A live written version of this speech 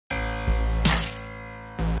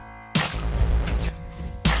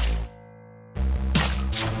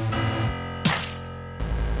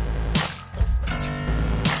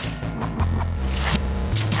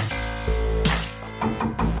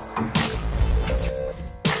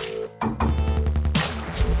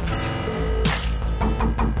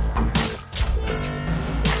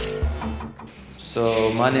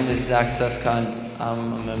So my name is Zach Suskand.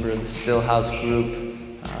 I'm a member of the Stillhouse group.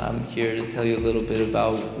 I'm here to tell you a little bit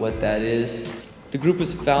about what that is. The group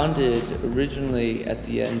was founded originally at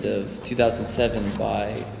the end of 2007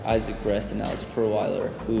 by Isaac Brest and Alex Perweiler,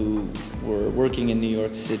 who were working in New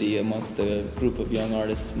York City amongst a group of young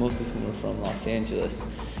artists, most of whom are from Los Angeles.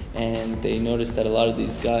 And they noticed that a lot of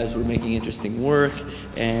these guys were making interesting work,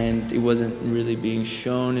 and it wasn't really being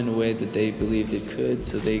shown in a way that they believed it could.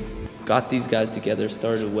 So they got these guys together,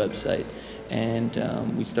 started a website,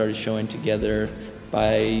 and we started showing together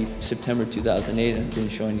by September 2008, and have been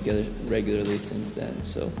showing together regularly since then.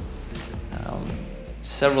 So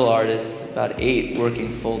several artists, about 8 working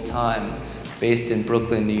full-time, based in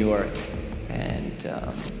Brooklyn, New York. And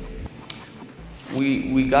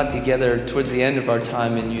we got together towards the end of our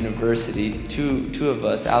time in university. Two of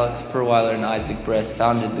us, Alex Perweiler and Isaac Brest,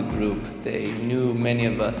 founded the group. They knew many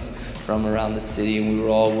of us from around the city, and we were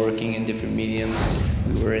all working in different mediums.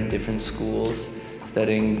 We were in different schools,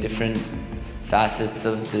 studying different facets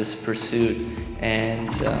of this pursuit, and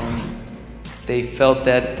they felt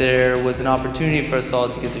that there was an opportunity for us all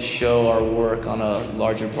to get to show our work on a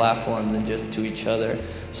larger platform than just to each other.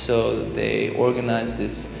 So they organized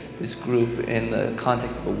this group in the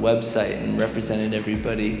context of a website and represented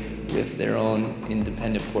everybody with their own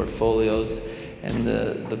independent portfolios. And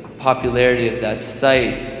the popularity of that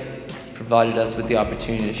site provided us with the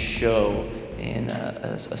opportunity to show in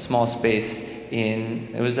a small space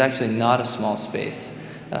it was actually not a small space.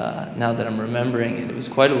 Now that I'm remembering it, it was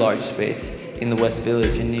quite a large space in the West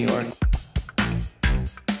Village in New York.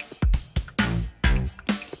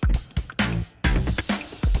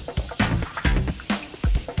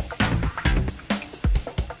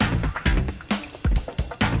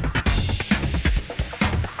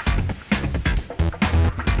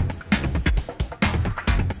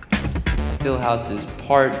 Stillhouse is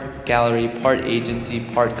part gallery, part agency,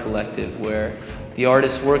 part collective, where the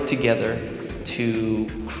artists work together to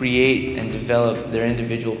create and develop their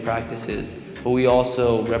individual practices, but we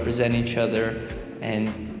also represent each other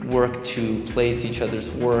and work to place each other's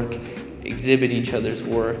work, exhibit each other's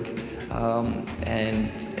work,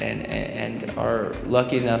 and are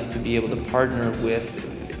lucky enough to be able to partner with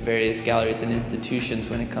various galleries and institutions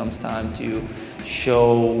when it comes time to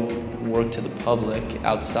show work to the public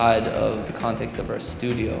outside of the context of our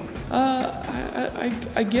studio.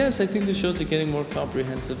 I guess I think the shows are getting more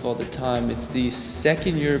comprehensive all the time. It's the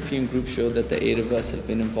second European group show that the 8 of us have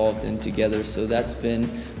been involved in together, so that's been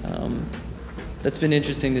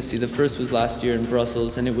interesting to see. The first was last year in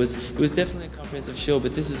Brussels, and it was definitely a comprehensive show,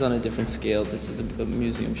 but this is on a different scale. This is a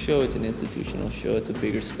museum show, it's an institutional show, it's a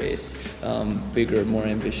bigger space, bigger, more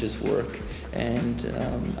ambitious work, and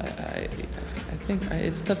I think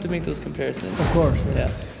it's tough to make those comparisons. Of course.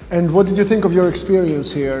 Yeah. And what did you think of your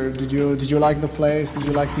experience here? Did you like the place? Did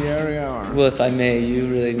you like the area? Or? Well, if I may, you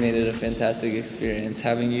really made it a fantastic experience.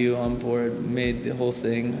 Having you on board made the whole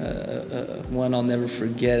thing one I'll never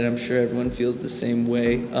forget, and I'm sure everyone feels the same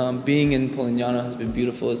way. Being in Polignano has been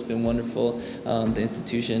beautiful, it's been wonderful. The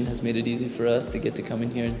institution has made it easy for us to get to come in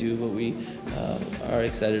here and do what we are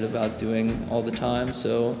excited about doing all the time.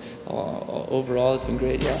 So overall, it's been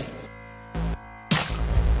great, yeah.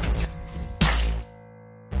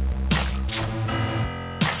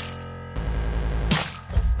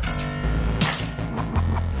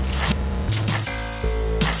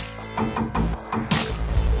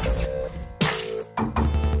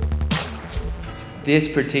 This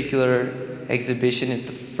particular exhibition is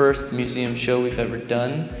the first museum show we've ever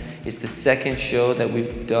done. It's the second show that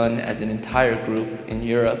we've done as an entire group in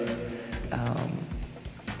Europe.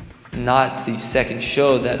 Not the second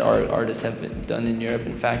show that our artists have been done in Europe.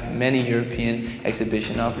 In fact, many European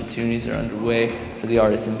exhibition opportunities are underway for the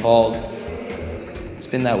artists involved. It's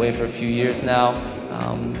been that way for a few years now,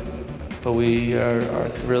 but we are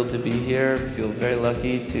thrilled to be here. Feel very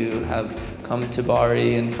lucky to have come to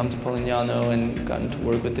Mare and come to Polignano and gotten to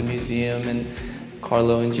work with the museum and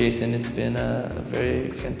Carlo and Jason. It's been a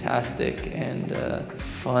very fantastic and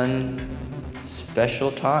fun,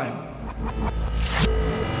 special time.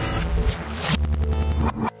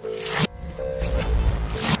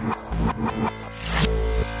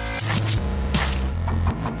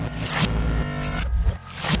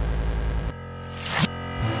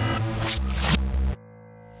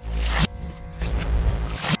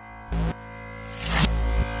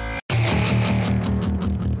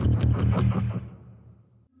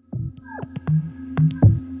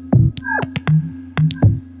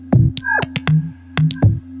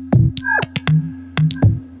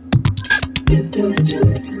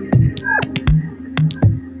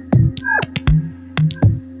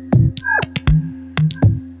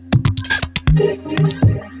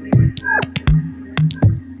 sickness.